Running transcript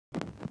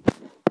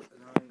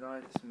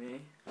guys, it's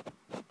me.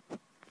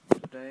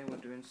 Today we're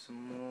doing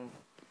some more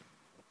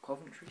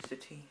Coventry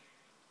City.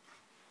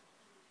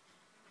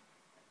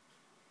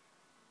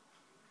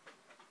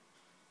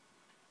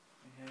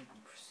 Okay,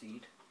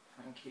 proceed.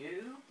 Thank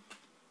you.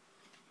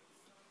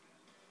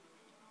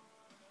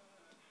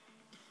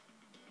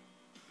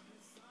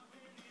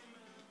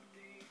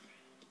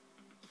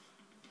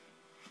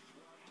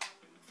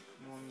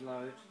 Come on,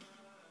 load.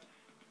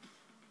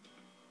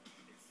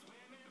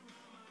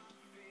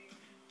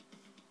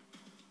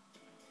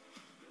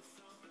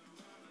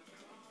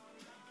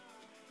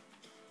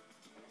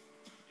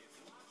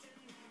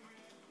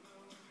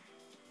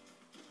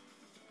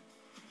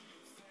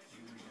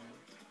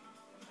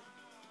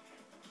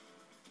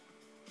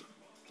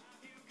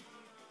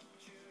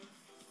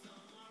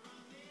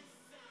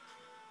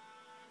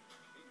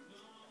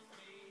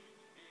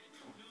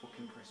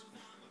 Fucking press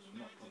buttons,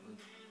 not probably.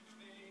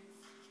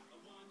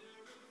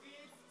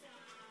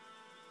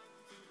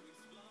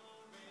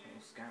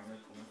 Little scout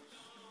reports.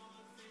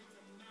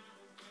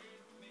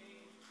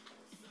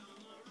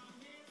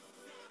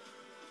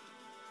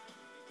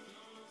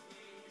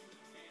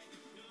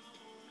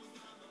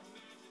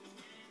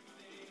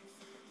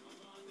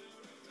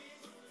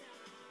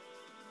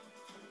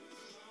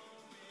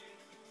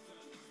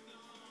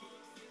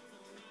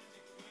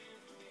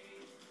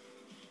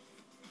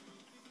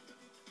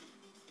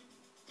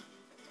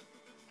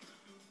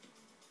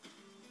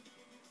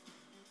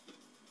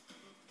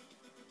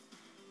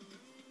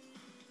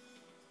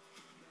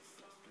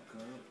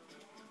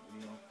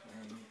 We are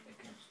playing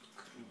against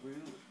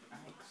Crewe,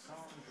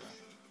 Alexandra.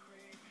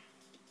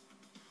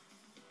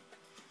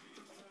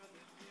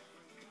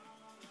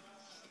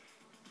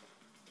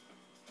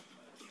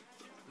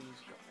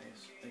 These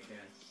guys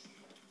again.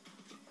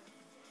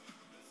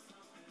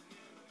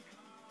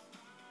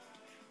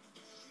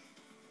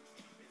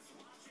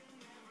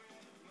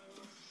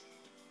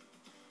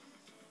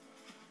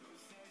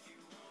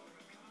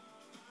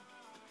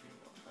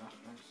 What that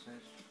one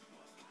says.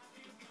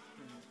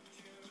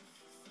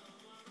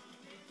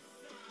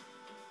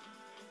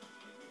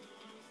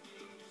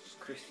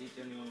 Christie's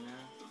the only one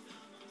now.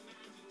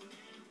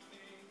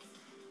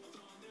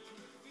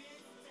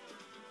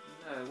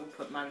 No, we'll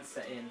put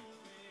Manset in.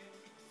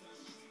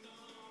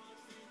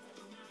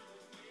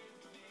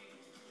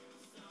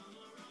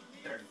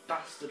 They're a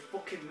bastard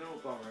fucking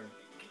Millborough.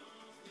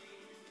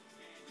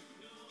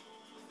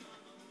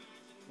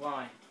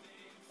 Why?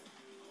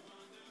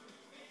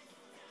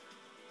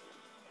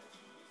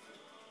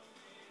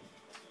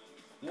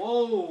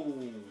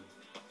 Whoa!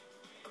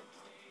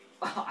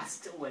 I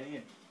still went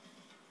in.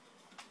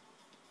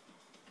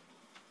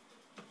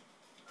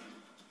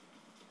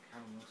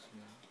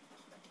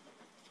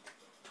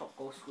 Top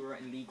goal scorer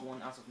in League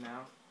One as of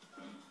now.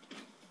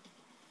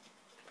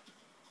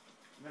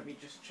 Let me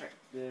just check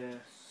the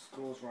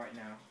scores right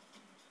now.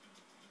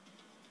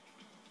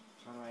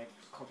 Alright,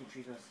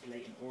 Coventry versus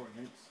Leighton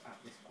Orient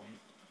at this point.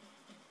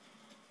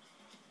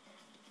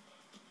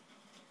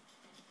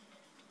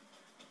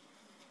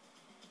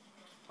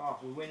 Ah,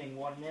 we're winning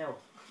 1-0.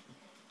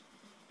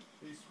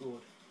 Who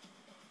scored?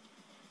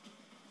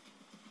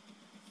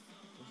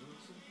 Was it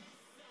Wilson?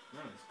 No,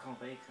 it's Carl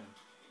Bacon.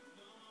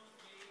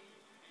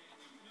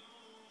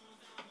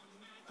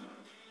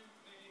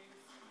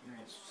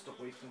 Let's stop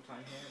wasting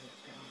time here.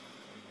 Let's get on.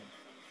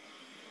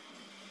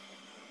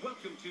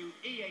 Welcome to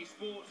EA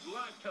Sports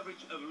live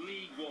coverage of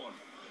League One.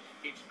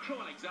 It's Crewe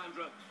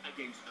Alexandra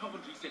against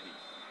Coventry City.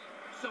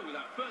 So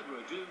without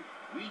further ado,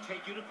 we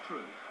take you to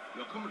Crewe.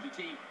 Your commentary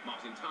team,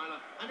 Martin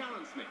Tyler and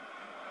Alan Smith.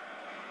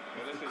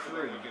 Well, this is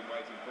what we've been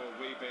waiting for.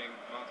 We being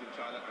Martin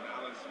Tyler and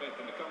Alan Smith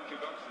in the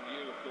commentary box, and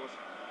you, of course,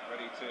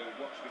 ready to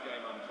watch the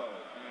game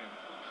unfold. Yeah,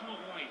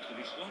 can't wait for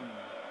this one.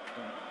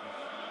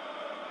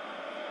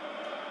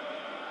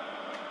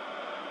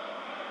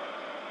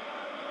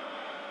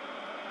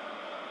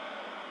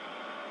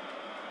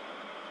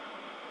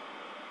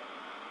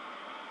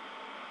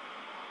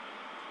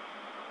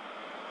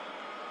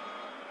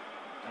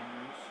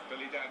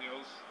 Billy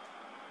Daniels.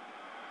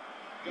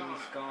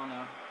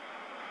 Garner.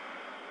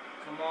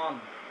 Come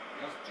on.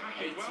 Just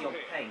 80 of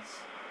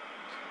pace.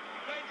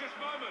 Dangerous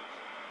moment.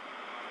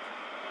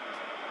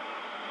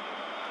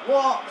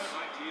 What? I don't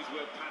like to use the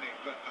word panic,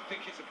 but I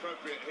think it's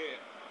appropriate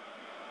here.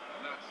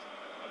 And that's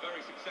a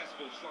very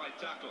successful slide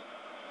tackle.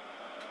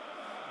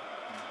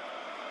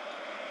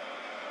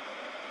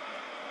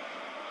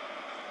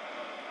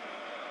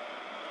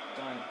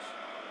 Don't.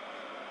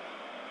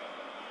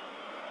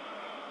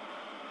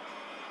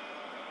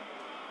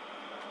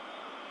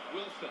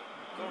 Wilson.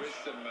 There is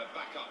some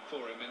backup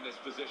for him in this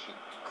position.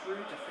 Crewe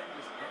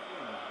defenders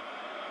everywhere.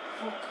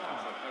 Fuck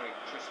That's off. a very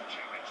crisp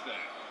challenge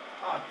there.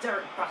 Oh,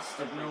 Derek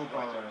Bastard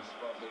Millborough. Right on the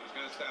spot, but he's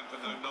going to stand for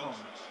no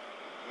nonsense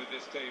with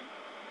this team.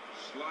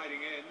 Sliding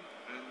in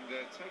and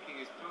taking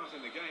his part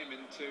in the game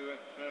into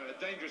a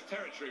dangerous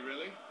territory,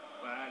 really.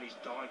 Well, he's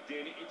dived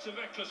in. It's a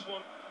reckless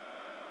one.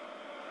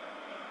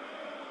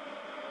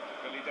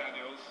 Billy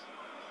Daniels.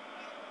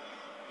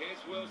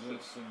 Here's Wilson.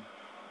 Wilson.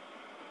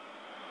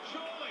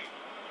 Surely!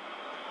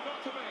 Not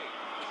to be.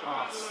 Oh,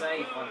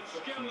 safe on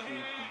skill fucking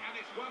here, keeper. and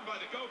it's won by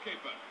the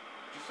goalkeeper.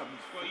 Just on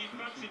this Well, you'd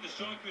fucking fancy the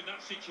keeper. striker in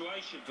that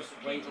situation, but Just the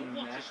keeper, waiting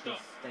what there a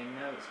stop. because they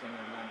know it's going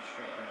to land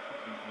straight at their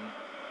fucking feet.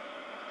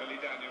 Billy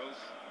Daniels.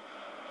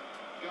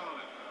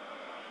 Garner.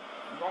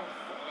 Wrong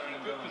Well, they're in fucking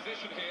a good goal.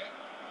 position here.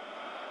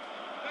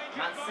 Dangerous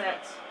Man moment.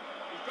 set.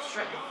 He's got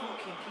Straight the at the goal.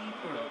 fucking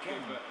keeper The again.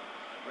 goalkeeper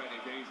read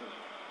it easily.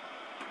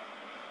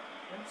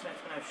 It's going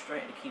to go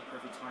straight at the keeper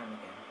every time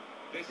again.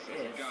 This If is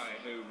it a guy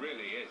who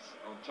really is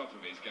on top of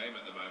his game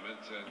at the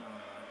moment.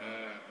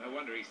 No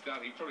wonder he's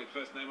starting. He's probably the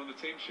first name on the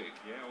team sheet.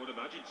 Yeah, I would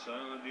imagine so.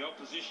 And the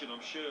opposition, I'm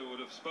sure,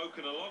 would have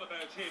spoken a lot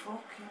about him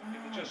Fucking in the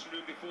hell. dressing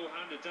room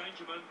beforehand. A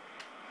danger man.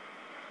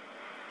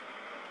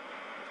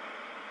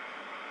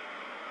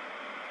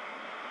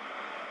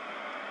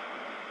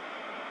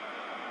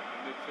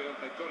 Midfield,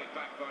 they got it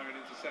back via an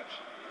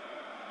interception.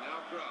 Now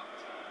Grant.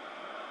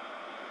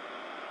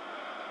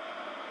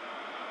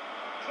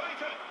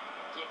 Clayton.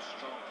 Good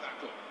strong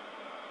tackle.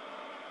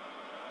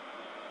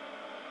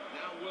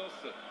 Now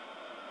Wilson.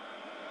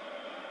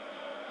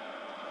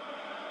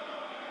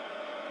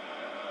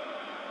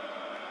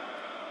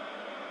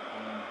 Oh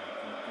my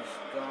god, this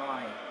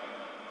guy.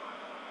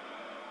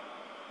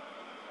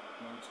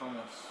 No,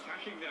 Thomas.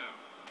 Attacking now.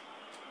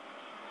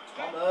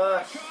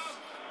 Thomas!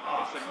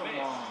 Oh, It's a come miss.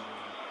 on.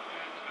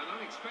 And an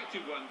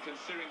unexpected one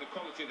considering the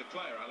quality of the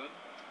player, Alan.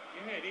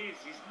 Yeah, it is.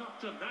 He's not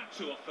done that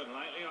too often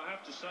lately, I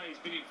have to say.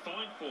 He's been in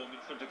fine form in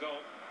front of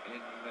goal. In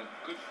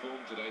good form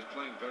today, he's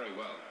playing very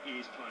well. He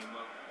is playing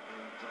well,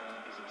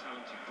 and he's a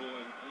talented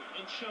boy,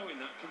 and showing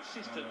that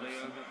consistently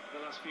over the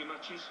last few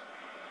matches.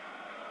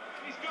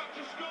 He's got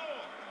to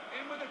score!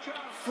 In with a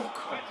chance. Fuck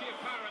off. Plenty of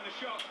power in the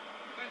shot.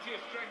 Plenty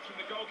of strength from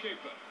the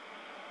goalkeeper.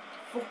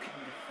 Fucking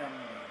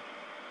defender.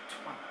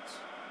 Twat.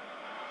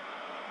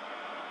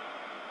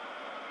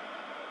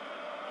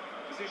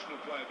 Positional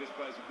play of this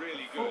player is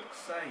really For good.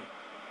 fuck's sake.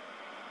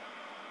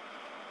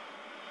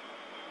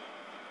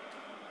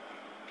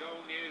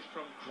 Goal news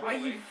from Why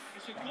Crewe. you...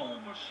 It's a goal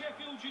for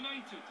Sheffield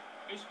United.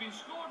 It's been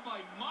scored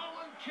by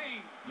Marlon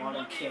King. He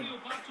Marlon won the King. aerial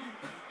battle,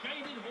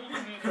 guided home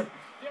ahead.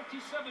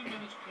 37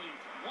 minutes played.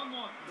 1-1.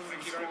 Doesn't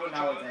Thank you very score much,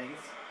 Alan.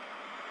 nowadays.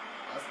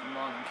 That's the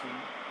Marlon King.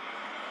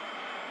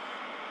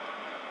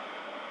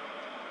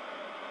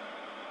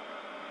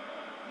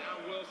 Now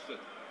Wilson.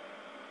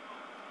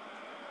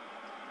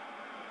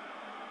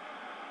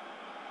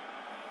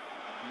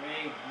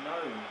 Me, no.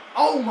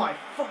 Oh my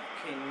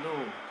fucking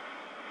lord.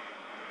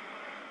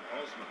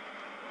 Osman.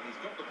 And he's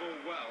got the ball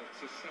well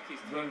to set his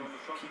team Run, on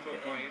the front keep foot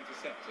it by in.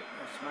 intercepting.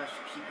 That's managed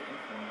to keep it in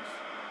for us.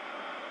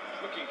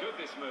 It's looking good,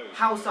 this move.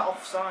 How's that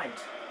offside?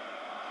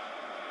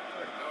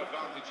 No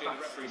advantage here.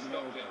 The referee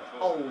stopped it for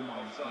Oh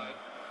my offside.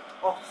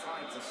 god.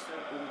 Offsides are so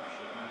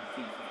bullshit on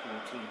FIFA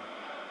 14.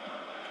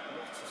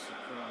 What a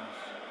surprise.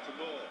 To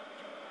Moore.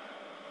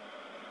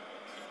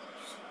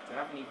 They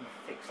haven't even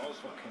fixed the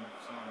Osman. fucking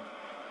offside.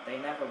 They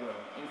never will.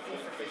 In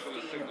FIFA Official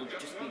has 15 it signalled would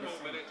just just be one the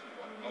more same. minute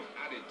of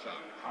added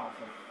time. Oh,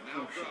 for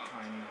Now bullshit Grant.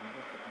 time now.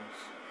 Look at this.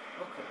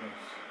 Look at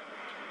this.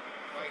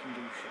 Fucking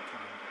bullshit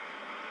time.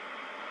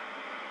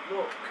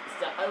 Look, it's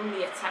the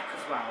only attack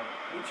as well.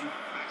 Would you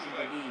fucking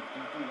Excellent. believe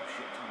in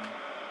bullshit time?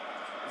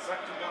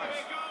 Exactly Gonna right. be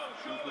a goal,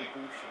 surely. Simply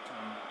bullshit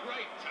time.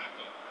 Great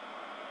tackle.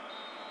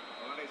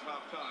 Well, that is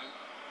half time,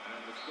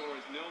 and the score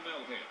is 0-0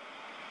 here.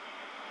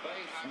 They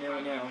have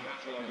 0-0 had a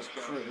catalogue of against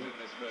chances Crewe. in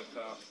this first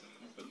half,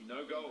 but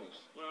no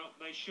goals. Well,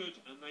 they should,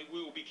 and they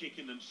will be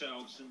kicking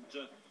themselves, and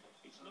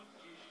it's not...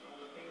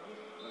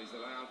 Well, he's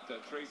allowed 3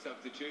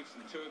 substitutes,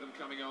 and 2 of them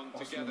coming on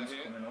together Osman's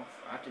here. coming off.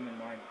 I had him in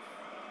my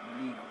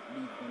League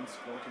One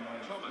squad in my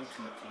Thomas.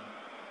 ultimate team.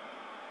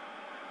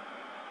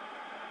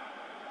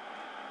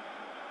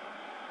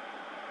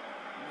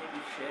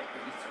 Maybe shit,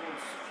 but he scored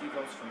a few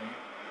goals for me.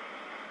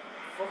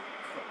 Fuck.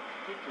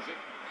 Good position.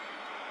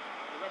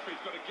 The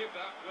referee's got to give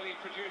that. Will he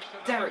produce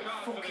another Derek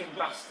card for this fucking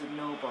player? bastard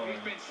Noble.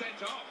 He's been sent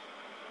off.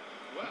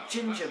 Well,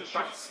 Ginger that's a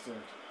shot.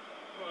 bastard.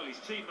 Well, his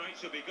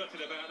teammates will be gutted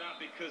about that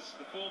because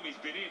the form he's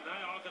been in, they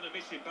are going to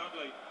miss him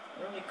badly.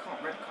 The only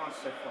red card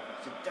so far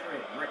is a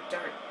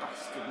Derek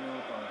bastard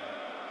Noble.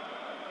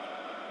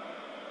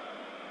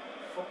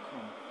 Fuck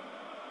off.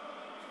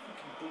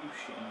 Fucking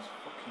bullshit in this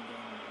fucking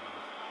game.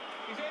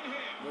 He's in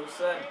here.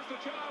 Wilson. Here's the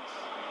chance.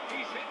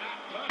 He's hit that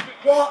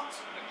perfectly. What?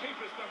 The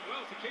keeper's done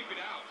well to keep it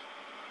out.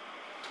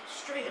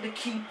 Straight at the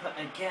keeper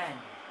again.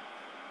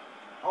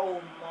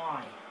 Oh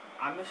my!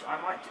 I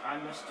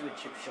must do a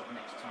chip shot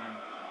next time.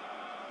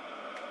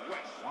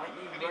 West. Why are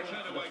you Can he running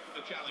turn for away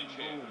the from the challenge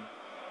here? ball?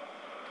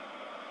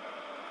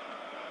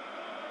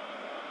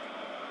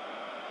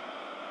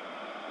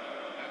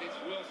 And it's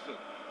Wilson.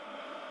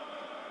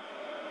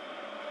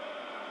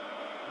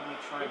 Let me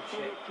try and Good chip.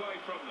 forward play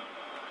from them.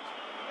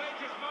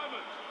 Dangerous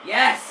moment.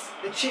 Yes!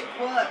 The chip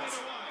worked!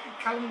 Get away.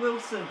 Callum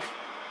Wilson,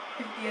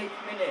 58th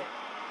minute.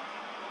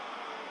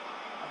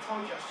 I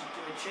told you I should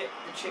do a chip.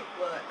 The chip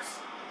works.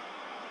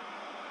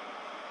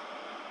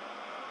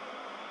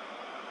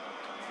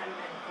 10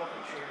 men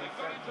Coventry are in They've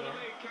got front into the here.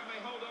 lead. Can they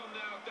hold on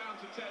now? Down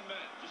to 10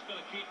 men. Just got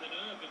to keep the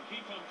nerve and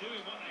keep on doing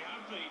what they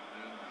have been.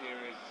 And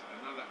here is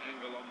another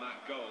angle on that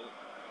goal.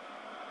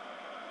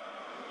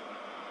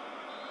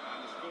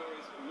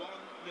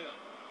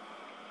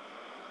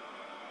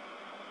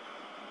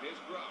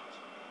 Here's Grant.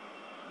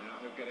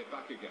 Now he'll get it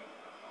back again.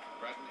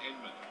 Braden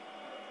Inman.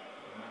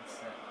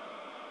 Mindset.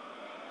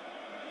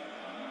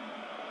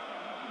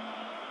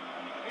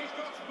 He's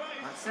got space.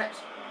 Mindset.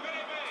 Could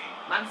it be?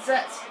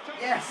 Mindset.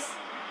 Yes.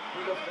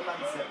 We love the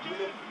mindset. We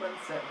love the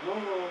mindset.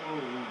 Whoa.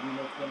 We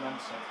love the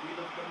mindset. We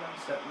love the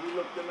mindset. We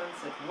love the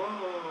mindset.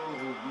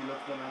 Whoa. We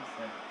love the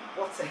mindset.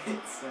 What a hit,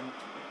 son.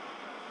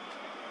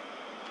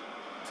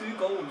 2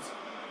 goals.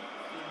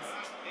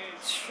 That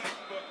is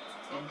textbook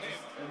from him.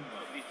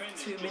 Well, the defender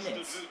 2 just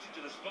minutes. stood rooted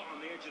to the spot on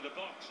the edge of the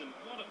box, and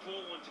what a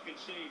poor one to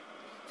concede.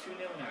 2-0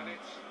 now. And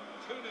it's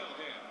 2-0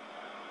 here.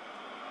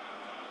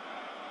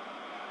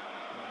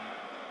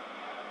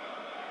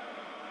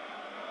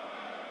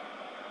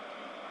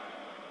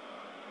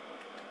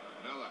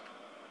 Miller. Oh,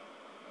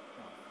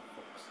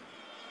 for fuck's sake.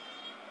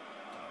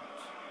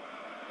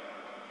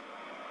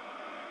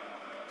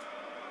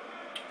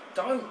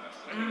 Don't.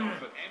 Sending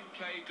off at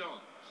MK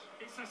Dons.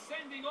 It's a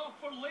sending off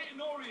for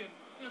Leighton Orient.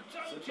 They're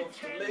down to 10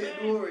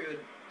 Leighton men. Orient.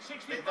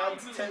 65 They're down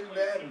to minutes 10 played.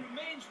 men. It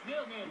remains 0-0.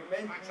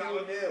 Remain Max 0-0.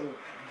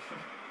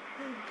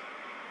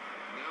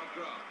 Now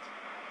Grant.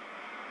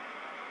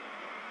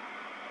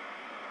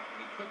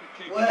 He couldn't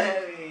keep it Way.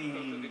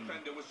 because the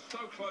defender was so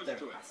close They're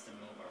to it. past them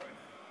all right.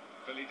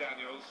 Billy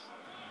Daniels.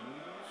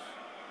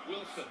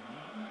 Wilson.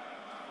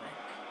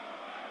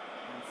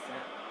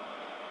 Mindset.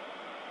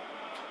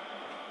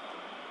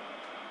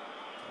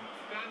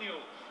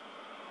 Daniels.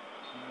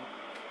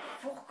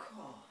 Fuck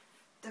off.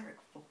 Derek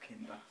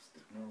fucking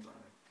bastard. No,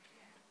 man.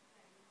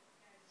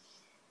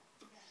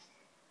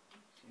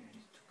 Yeah,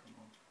 he's took him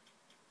off.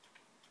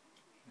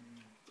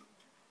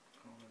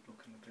 Corner's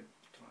looking a bit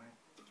tired.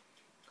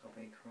 Got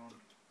Baker on.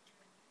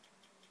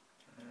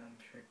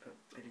 Should we put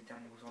Billy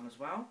Daniels on as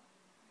well?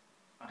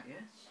 I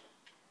guess.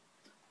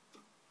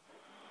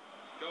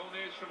 Goal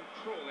news from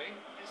Crawley.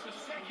 It's the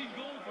second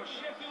goal for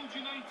Sheffield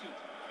United.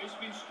 It's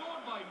been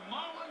scored by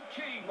Marlon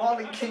King.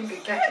 Marlon And King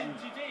it's again. second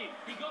today.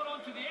 He got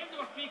onto the end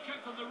of a free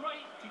kick on the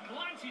right to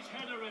glance his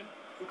header in.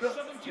 Look at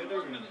 71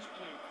 header in. minutes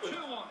played.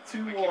 2-1. 2-1.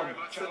 Thank you very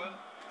much, Alan.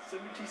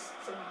 70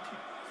 something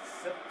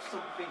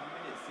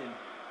minutes in.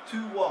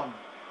 2-1.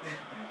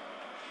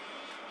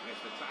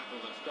 It's the tackle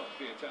that stops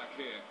the attack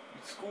here.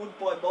 It's scored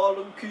by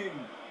Marlon King.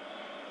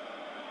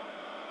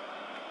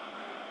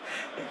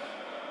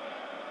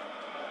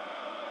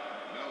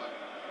 Miller.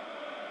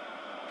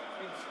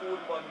 It's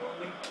scored by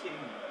Marlon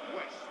King.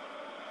 West.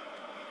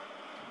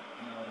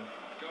 No.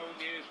 Goal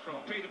news from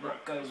Not Peterborough.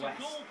 go It's a west.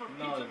 goal for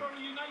No. Peterborough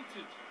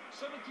United.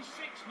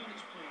 76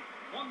 minutes played.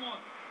 1-1.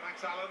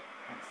 Thanks, Alan.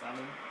 Thanks,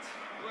 Alan.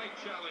 Great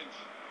challenge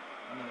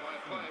I know. by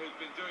a player who's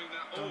been doing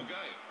that all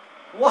game.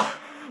 What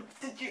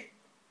did you?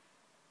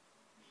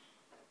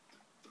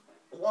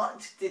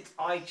 What did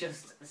I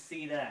just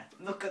see there?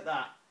 Look at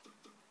that.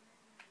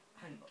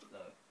 Hang on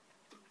though.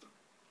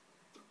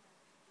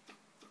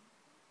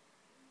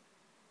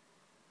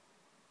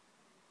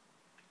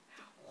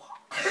 What?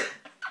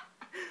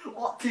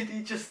 What did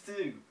he just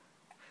do?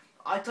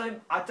 I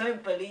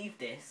don't believe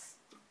this.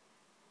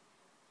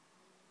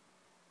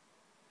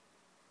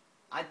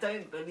 I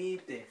don't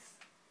believe this.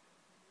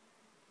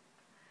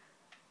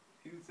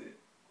 Who's it?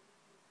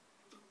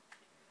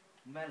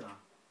 Mela.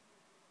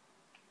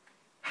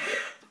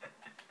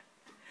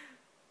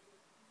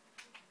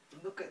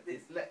 Look at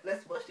this.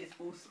 Let's watch this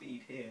full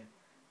speed here.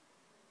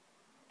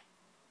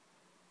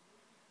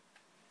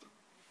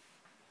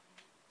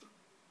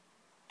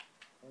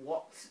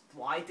 What?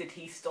 Why did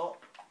he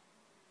stop?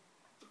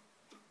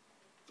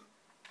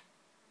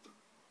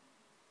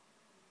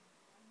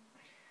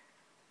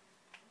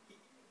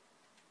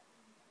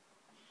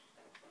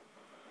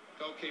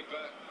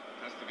 Goalkeeper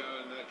has to go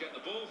and get the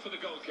ball for the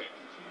goal kick.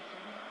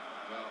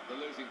 Well, the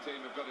losing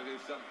team have got to do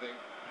something,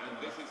 and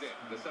this is it,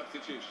 the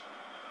substitution.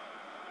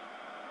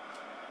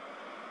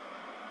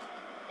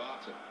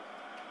 Barton.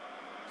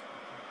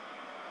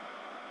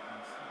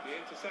 The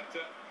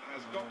interceptor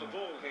has got the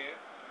ball here.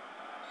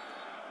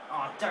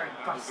 Oh, Derek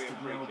That will be a bastard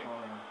free no kick.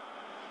 ball.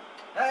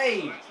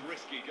 Hey! Well, that's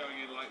risky going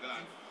in like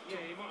that.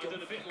 Yeah, he might have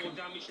done a bit more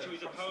damage to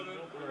his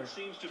opponent. It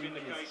seems to have been the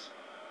case.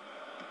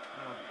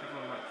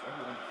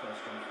 Everyone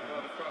first goes for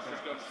Well, the cross has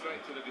gone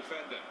straight to the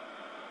defender.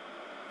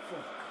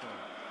 Fuck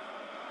off.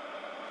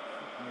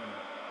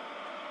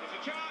 It's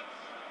a chance!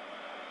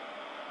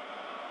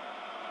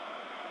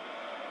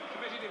 He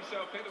committed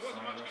himself here. There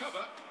wasn't much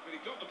cover, but he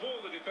got the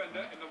ball, the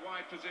defender, in the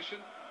wide position.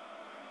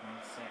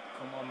 Mindset.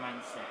 Come on,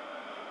 mindset.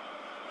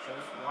 Show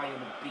us why you're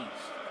the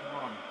beast. Come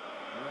on.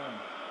 Run.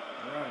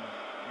 Run.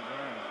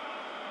 Run.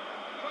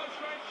 Close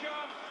range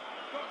chance.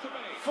 Got to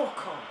be.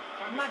 Fuck off.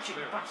 Fabulous Magic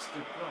clearance.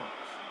 bastard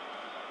blocks.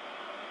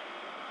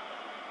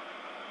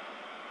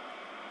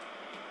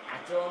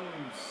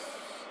 Adams.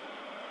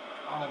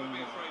 Oh Never be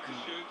my afraid to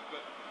God. shoot,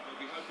 but we'll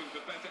be hoping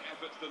for better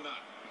efforts than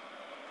that.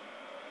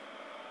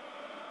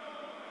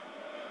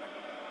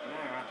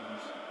 Blair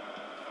Adams.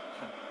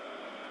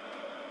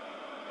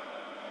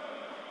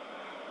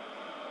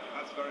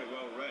 That's very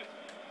well read,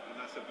 and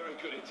that's a very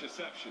good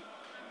interception.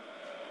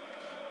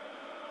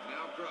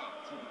 Now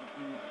Grant.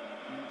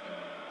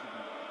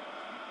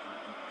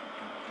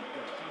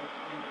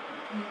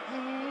 Baker,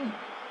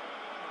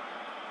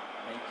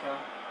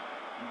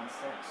 man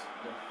set.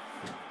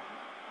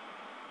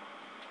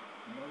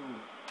 No.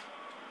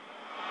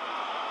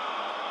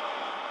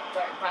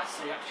 Derek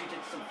Bassey actually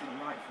did something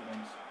right for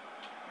once.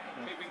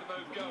 Keeping the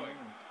move going.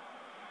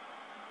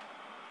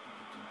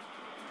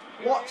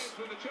 What?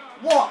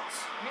 What?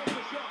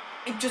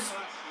 It just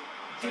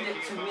did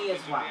it to me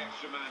as well.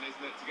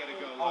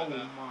 Oh my.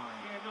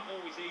 Yeah, not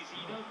always easy.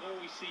 You don't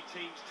always see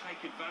teams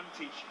take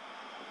advantage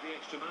of the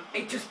extra man.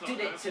 It just did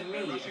it to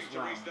me as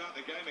well.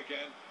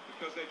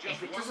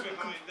 If it doesn't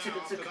come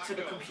to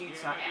the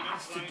computer, it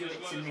has to do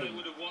it to me.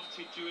 Would have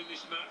wanted during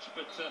this match,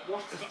 but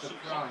what is the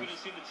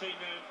prize? In the team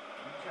now.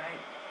 Okay,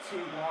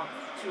 2-1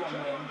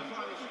 win.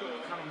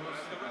 Callum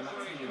Wilson and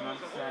Matthew man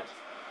set.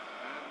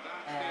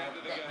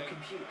 The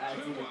computer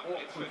did an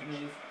awkward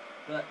move,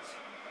 but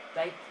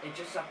it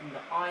just happened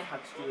that I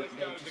had to do it.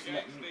 They just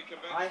let me.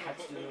 I had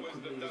to do an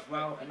awkward move as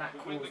well, and that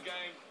caused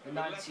the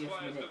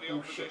 90th minute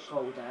bullshit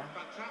goal there.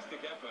 Fantastic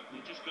effort.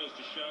 It just goes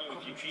to show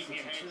if you Coventry keep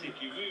your heads, City 2, if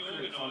you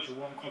really Crewe organise, you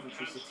 1,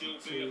 Coventry can City still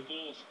be 2. a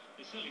force.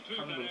 They certainly proved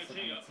Callum that out Wilson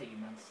here. and the team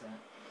man set.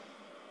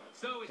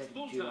 So it's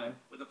full time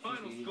with the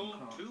final score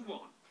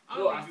 2-1.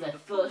 Look, that's their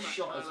first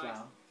shot as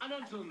well. And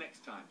until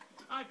next time,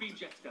 I've been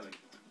Jeff Stelling.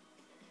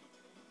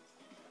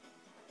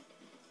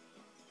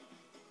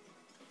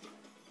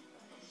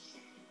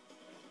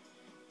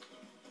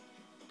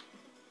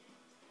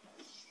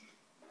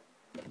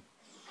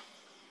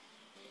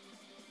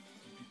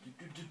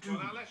 Well,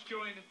 now let's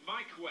join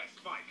Mike West.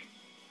 Mike.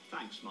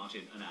 Thanks,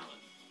 Martin and Alan.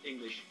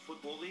 English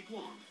Football League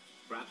 1.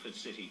 Bradford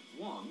City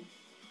 1,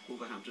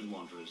 Wolverhampton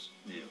Wanderers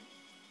 0.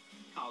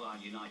 Carlisle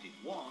United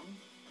 1,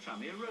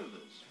 Tranmere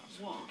Rovers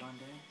 1.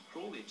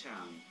 Crawley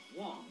Town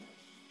 1,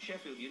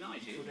 Sheffield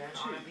United 2. Should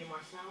I be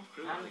myself?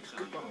 Crewe And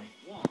Alexandra goodbye.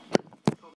 1.